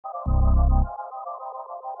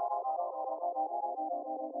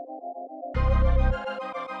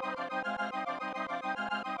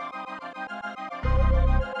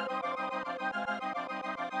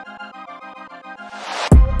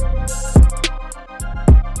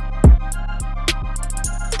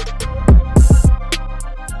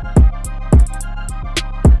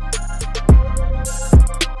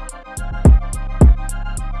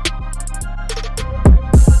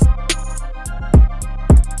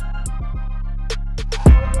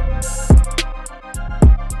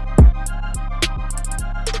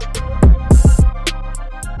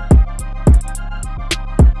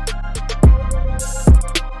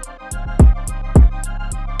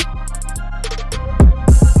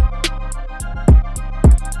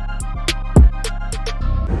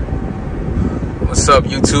up,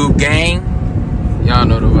 YouTube gang? Y'all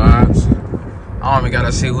know the vibes. I don't even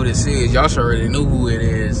gotta say who this is. Y'all should already know who it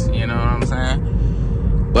is. You know what I'm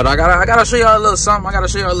saying? But I gotta show y'all a little something. I gotta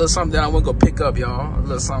show y'all a little something that I went go pick up, y'all. A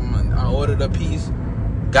little something. I ordered a piece.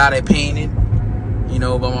 Got it painted. You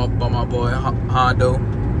know, by my boy Hondo. You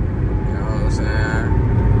know what I'm saying?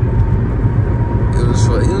 It was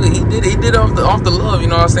for, he did it off the love. You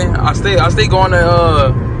know what I'm saying? I stay going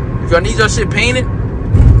to if y'all need your shit painted,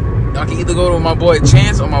 y'all can either go to my boy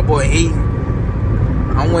Chance or my boy Hayden.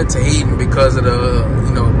 I went to Hayden because of the,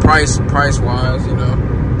 you know, price wise, you know,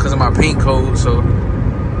 because of my paint code. So,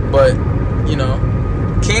 but you know,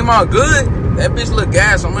 came out good. That bitch look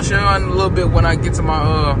gas. I'm gonna show y'all in a little bit when I get to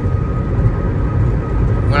my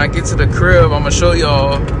when I get to the crib. I'm gonna show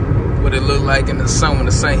y'all what it look like in the sun when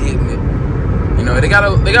the sun hitting it. You know, they got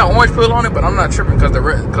orange peel on it, but I'm not tripping because the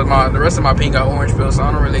rest of my paint got orange peel, so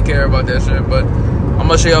I don't really care about that shit. But I'm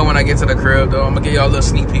gonna show y'all when I get to the crib, though. I'm gonna give y'all a little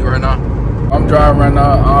sneak peek right now. I'm driving right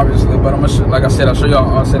now, obviously, but I'm gonna like I said, I'll show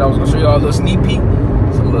y'all. I said I was gonna show y'all a little sneak peek.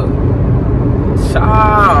 So look,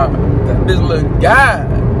 that bitch look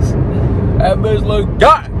gas. That bitch look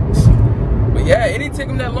gas. But yeah, it didn't take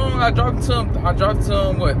him that long. I dropped to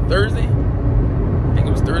him what, Thursday? I think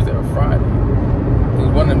it was Thursday or Friday. It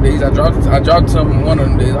was one of them days. I dropped to him one of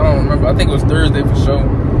them days. I don't remember. I think it was Thursday for sure.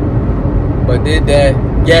 But did that?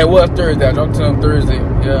 Yeah, it was Thursday. I dropped to him Thursday.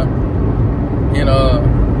 Yeah, and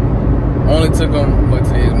only took him what,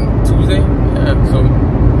 today is Tuesday. Yeah, so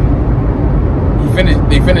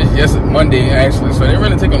they finished yesterday, Monday actually. So they didn't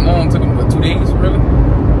really take him long. It took him what, 2 days really.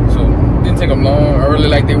 So it didn't take them long. I really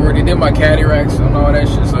like they did my caddy racks and all that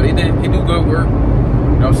shit. So they do good work.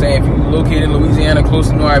 You know what I'm saying? If you located in Louisiana, close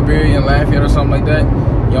to New Iberia and Lafayette or something like that,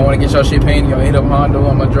 y'all want to get your shit painted, y'all hit up Hondo.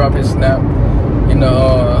 I'm gonna drop his snap in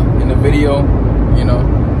the video, you know,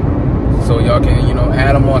 so y'all can, you know,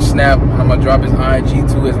 add him on Snap. I'm gonna drop his IG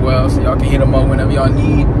too as well, so y'all can hit him up whenever y'all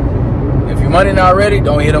need. If your money not ready,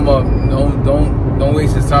 don't hit him up. Don't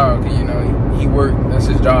waste his time. Cause, you know, he work. That's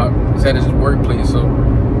his job. He's at his workplace, so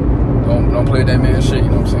don't play that man's shit. You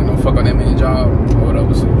know what I'm saying? Don't fuck on that man's job or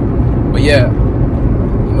whatever. So, but yeah.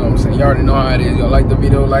 You know what I'm saying? You already know how it is. Y'all like the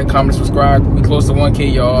video, like, comment, subscribe. We close to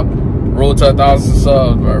 1K, y'all. Roll to 1,000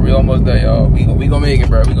 subs, bro. We almost there, y'all. We gonna make it,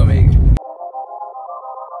 bro. We gonna make it.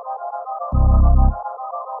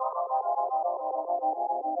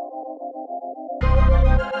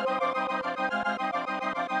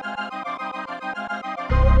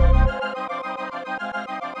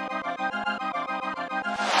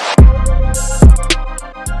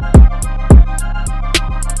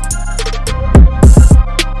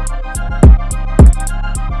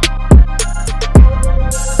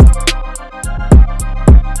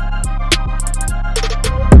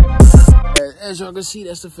 As y'all can see,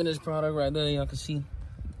 that's the finished product right there. Y'all can see,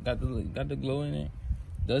 got the glow in it.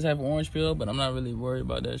 Does have orange peel, but I'm not really worried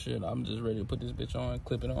about that shit. I'm just ready to put this bitch on,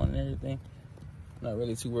 clip it on and everything. Not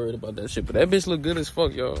really too worried about that shit. But that bitch look good as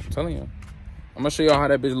fuck, y'all. I'm telling you. I'm gonna show y'all how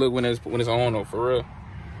that bitch look when it's on, though, for real.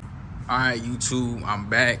 All right, YouTube, I'm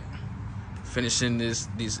back, finishing this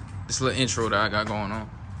little intro that I got going on.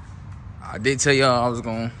 I did tell y'all I was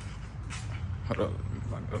gonna hold up,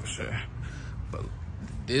 oh shit. But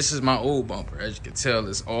this is my old bumper. As you can tell,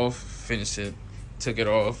 it's off. Finished it. Took it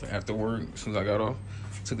off after work. As soon as I got off,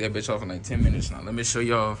 took that bitch off in like 10 minutes. Now let me show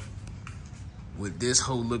y'all what this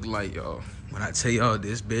hoe look like, y'all. When I tell y'all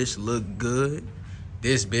this bitch look good,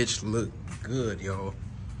 this bitch look good, y'all.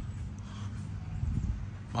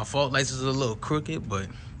 My fault lights is a little crooked, but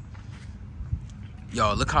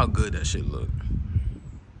y'all look how good that shit look.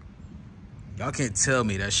 Y'all can't tell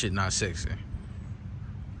me that shit not sexy.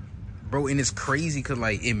 Bro, and it's crazy because,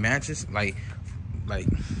 like, it matches, like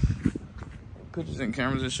pictures and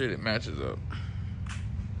cameras and shit, it matches up.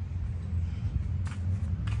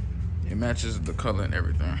 It matches the color and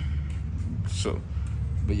everything. So,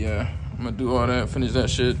 but yeah, I'm gonna do all that, finish that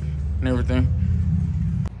shit and everything.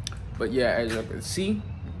 But yeah, as y'all can see,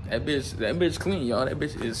 that bitch clean, y'all. That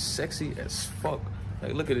bitch is sexy as fuck.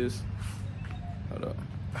 Like, look at this. Hold up.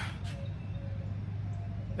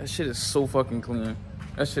 That shit is so fucking clean.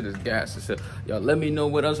 That shit is gas. Y'all let me know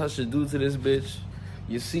what else I should do to this bitch.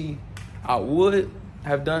 You see, I would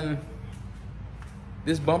have done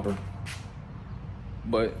this bumper,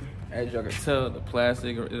 but as y'all can tell, the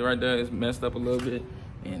plastic right there is messed up a little bit,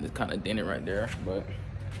 and it's kind of dented right there. But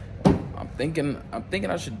I'm thinking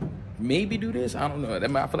I should maybe do this. I don't know.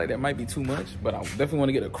 I feel like that might be too much, but I definitely want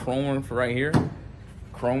to get a chrome one for right here,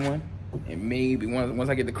 chrome one, and maybe once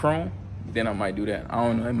I get the chrome, then I might do that. I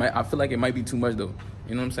don't know. I feel like it might be too much though.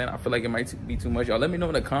 You know what I'm saying? I feel like it might be too much. Y'all let me know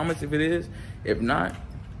in the comments if it is. If not,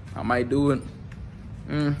 I might do it. You know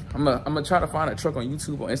I'm gonna try to find a truck on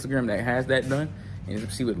YouTube or Instagram that has that done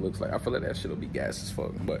and see what it looks like. I feel like that shit'll be gas as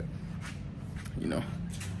fuck, but you know.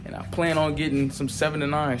 And I plan on getting some 7 to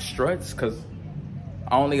 9 struts because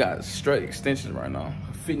I only got strut extensions right now.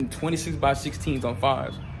 Fitting 26 by 16s on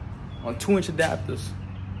 5s on 2-inch adapters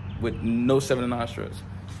with no 7 to 9 struts.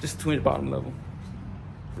 Just 2-inch bottom level.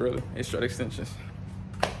 Really, it's strut extensions.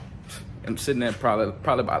 I'm sitting there probably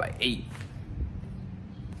by like 8.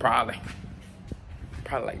 Probably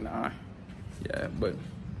like 9. Yeah, but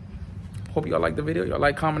hope y'all like the video. Y'all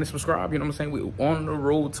like, comment, and subscribe. You know what I'm saying? We're on the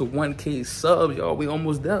road to 1K subs, y'all. We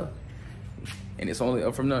almost there. And it's only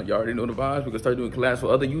up from there. Y'all already know the vibes. We're gonna start doing collabs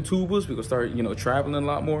with other YouTubers. We're gonna start, you know, traveling a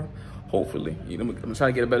lot more. Hopefully. You know, I'm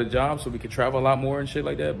trying to get a better job so we can travel a lot more and shit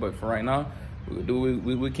like that. But for right now, we're gonna do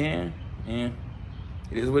what we can. And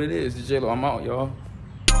it is what it is. It's J-Lo. I'm out, y'all.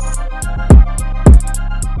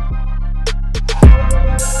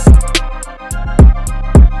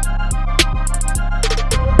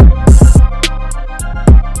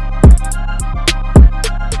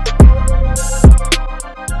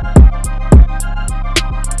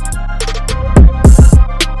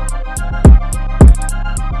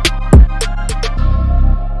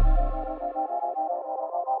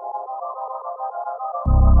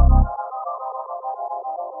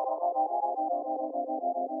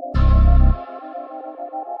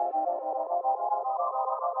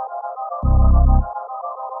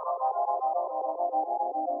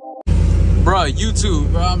 Bro,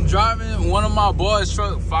 YouTube, bro. I'm driving one of my boys'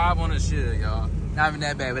 truck, 5 on the shit, y'all. Not even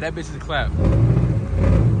that bad, but that bitch is a clap.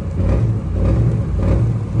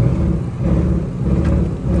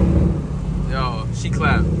 Yo, she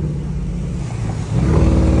clapped.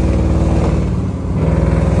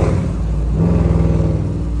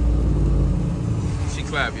 She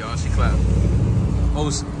clapped, y'all. She clapped.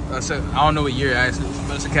 I don't know what year actually,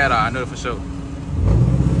 but it's a cat eye. I know it for sure.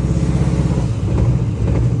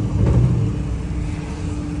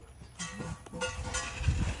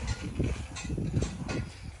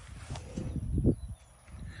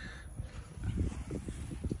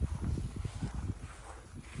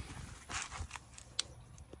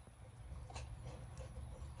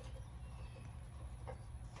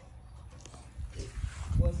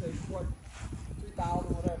 What's it,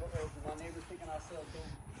 3,000, whatever, my neighbor's thinking I sell too.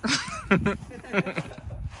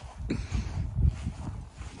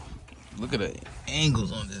 Look at the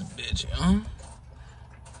angles on this bitch, huh?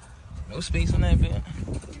 No space on that bitch.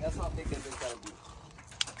 That's how big that bitch gotta be.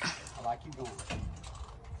 I like you going.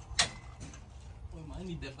 We might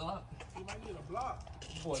need that block. We might need a block.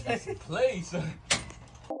 Boy, that's a place.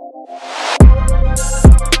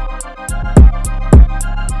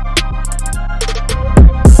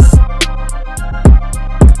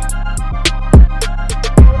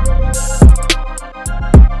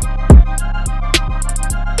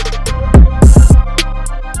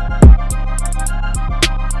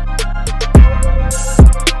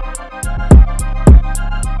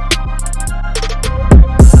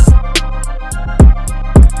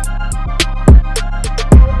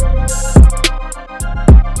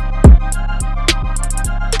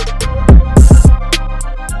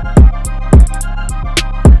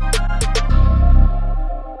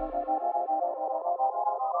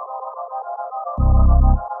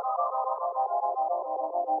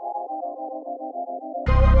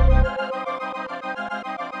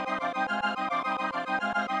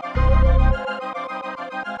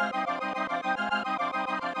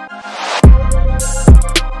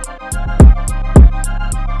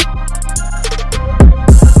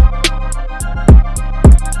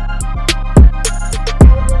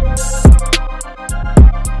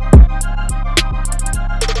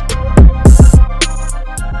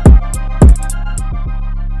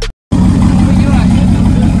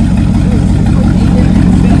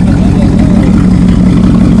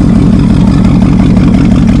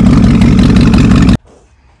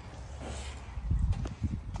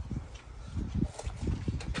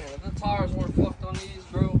 Tires weren't fucked on these,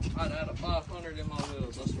 bro, I'd add a 500 in my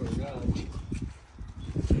wheels, I swear to God.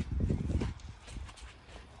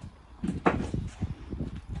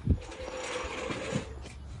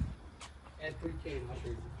 Add 3K in my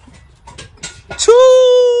shirt.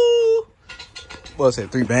 Choo! Well, I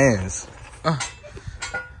said 3 bands.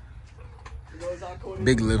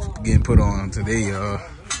 Big lift getting put on today, y'all.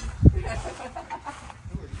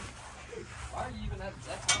 Why are you even at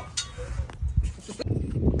that house?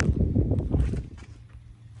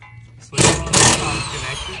 Playboy on this side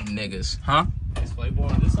connected. Niggas, huh? Is Playboy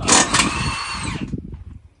on this side?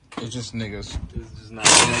 It's just niggas. It's just not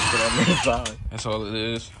connected on this side. That's all it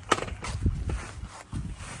is.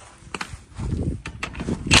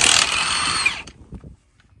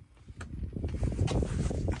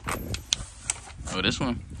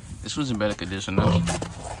 Oh, this one's in better condition though,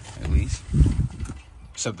 at least.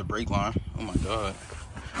 Except the brake line. Oh my god.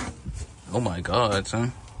 Oh my god,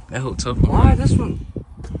 son. That whole tough one. Why this one?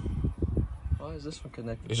 Why is this one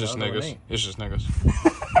connected? It's just niggas. It's just niggas.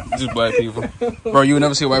 Just black people. Bro, you would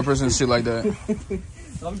never see a white person shit like that.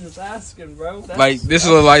 I'm just asking, bro. Like, this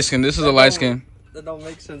is a light skin. This is a light skin. That don't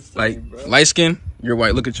make sense to like, me, bro. Light skin, you're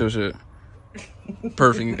white. Look at your shit.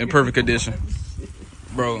 Perfect. In perfect condition.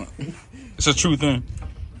 Bro, it's a true thing.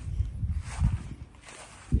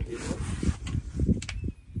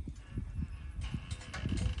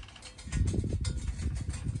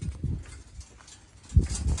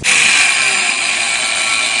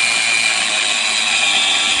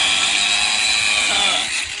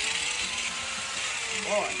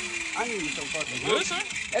 I need some fucking Good, son?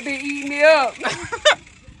 That been eating me up.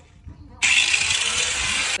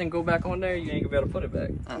 Then go back on there, you ain't gonna be able to put it back.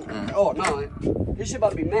 Oh, no. This shit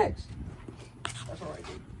about to be maxed. That's alright,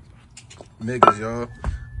 dude. Niggas, y'all.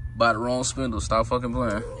 Buy the wrong spindle. Stop fucking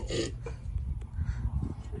playing.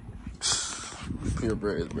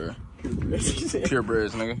 Purebreds, bro.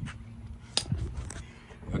 Purebreds, nigga.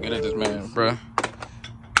 Look at this man, bro.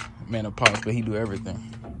 Man of pops, but he do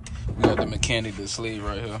everything. We got the mechanic, the slave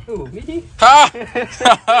right here. Who, me?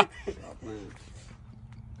 Ha!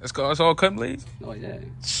 It's all cut blades? Oh, yeah.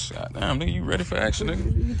 God damn, nigga, you ready for action,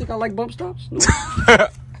 nigga? You think I like bump stops? No.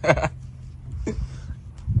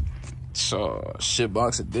 So,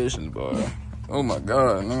 shitbox edition, boy. Oh my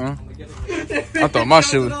god, man. I thought my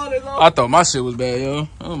shit was bad, yo.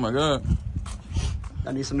 Oh my god.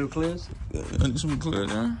 I need some new clears. I need some clear,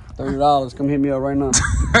 man. $30. Come hit me up right now.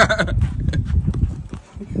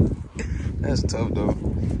 That's tough though.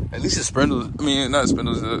 At least it's spindles. I mean, not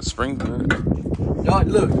spindles, spring good. Y'all,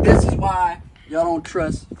 look, this is why y'all don't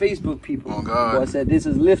trust Facebook people. Oh God. Boy said this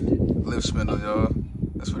is lifted. Lift spindle, y'all.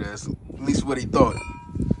 That's what it is. At least what he thought.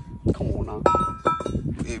 Come on now.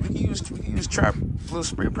 Yeah, we can use trap, little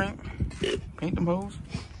spray paint, paint them hoes.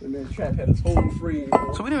 The man Trap had his whole free.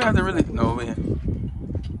 So we didn't have to really. No, man.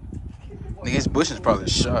 Nigga, his bush is probably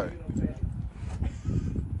shot.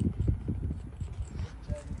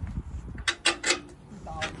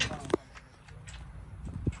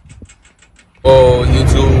 Oh,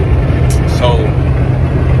 YouTube. So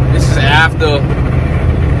this is after,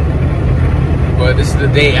 but this is the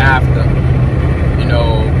day after. You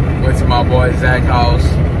know, went to my boy Zach's house.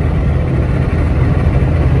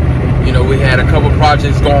 You know, we had a couple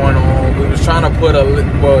projects going on. We was trying to put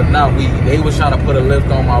they was trying to put a lift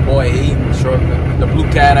on my boy Aiden truck, the Blue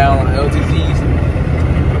Cat out on the LTZs.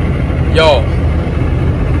 Yo,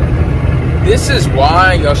 this is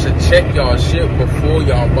why y'all should check y'all shit before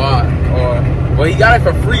y'all buy. Well, he got it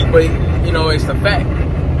for free, but you know, it's the fact.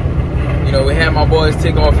 You know, we had my boys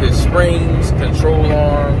take off his springs, control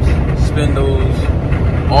arms, spindles,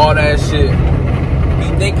 all that shit. He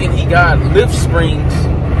thinking he got lift springs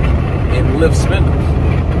and lift spindles.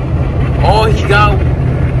 All he got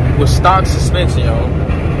was stock suspension, yo.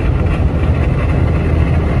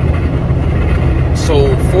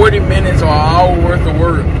 So 40 minutes or an hour worth of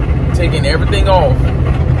work, taking everything off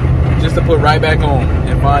just to put right back on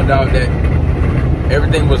and find out that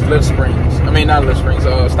everything was lift springs. I mean, not lift springs,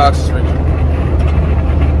 stock suspension.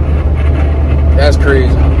 That's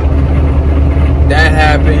crazy. That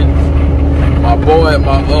happened. My boy,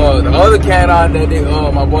 the other cat out that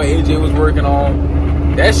my boy AJ was working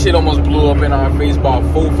on, that shit almost blew up in our face about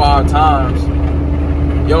 4-5 times.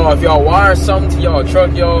 Y'all, if y'all wire something to y'all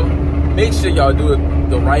truck, y'all, make sure y'all do it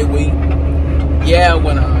the right way. Yeah,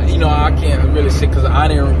 when you know, I can't really say because I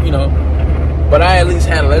didn't, you know, but I at least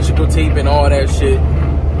had electrical tape and all that shit,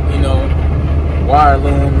 you know, wire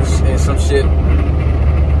looms and some shit.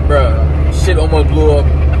 Bruh, shit almost blew up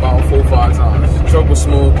about 4-5 times. Truck was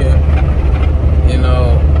smoking, you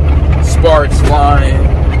know, sparks flying.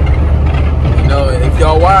 You know, if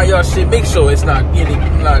y'all wire y'all shit, make sure it's not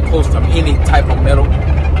close to any type of metal.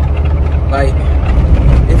 Like,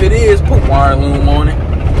 if it is, put wire loom on it.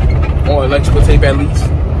 Or electrical tape at least.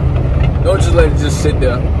 Don't just let it just sit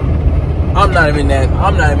there. I'm not even that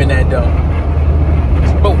dumb.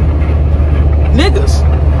 But niggas.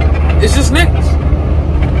 It's just niggas.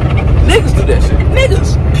 Niggas do that shit.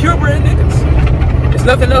 Niggas. Purebred niggas. It's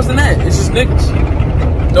nothing else than that. It's just niggas.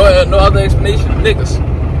 No other explanation. Niggas.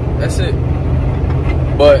 That's it.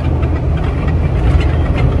 But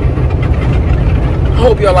I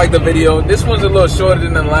hope y'all like the video. This one's a little shorter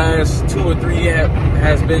than the last 2 or 3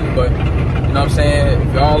 has been, but you know what I'm saying?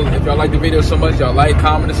 If y'all like the video so much, y'all like,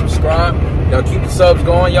 comment, and subscribe. Y'all keep the subs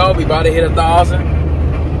going, y'all. We about to hit 1,000.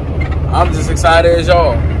 I'm just excited as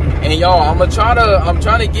y'all. And y'all, I'm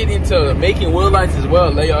trying to get into making wheel lights as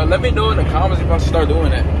well. Let me know in the comments if I should start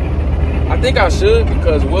doing that. I think I should,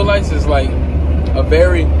 because wheel lights is like a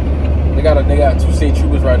very, they got two state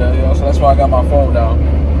troopers right now, y'all. So that's why I got my phone down.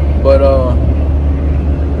 But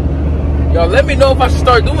y'all, let me know if I should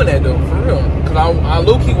start doing that though, for real. Cause I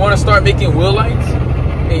low-key want to start making wheel lights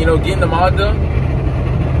and, you know, getting them out there,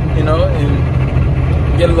 you know,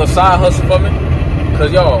 and get a little side hustle for me.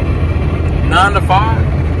 Cause y'all, 9 to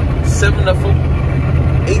 5, 7 to 4,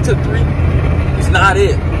 8 to 3, it's not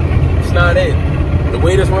it. It's not it. The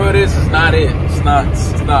way this world is not it. It's not.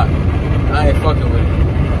 I ain't fucking with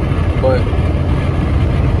it. But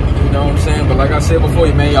you know what I'm saying? But like I said before,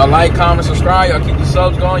 man, y'all like, comment, subscribe, y'all keep the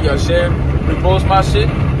subs going, y'all share, repost my shit.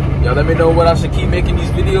 Y'all let me know what I should keep making these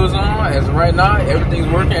videos on. As of right now, everything's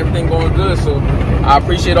working, everything going good. So I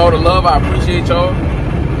appreciate all the love. I appreciate y'all.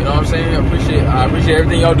 You know what I'm saying? I appreciate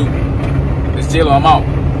everything y'all do. It's J-Lo, I'm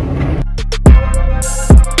out.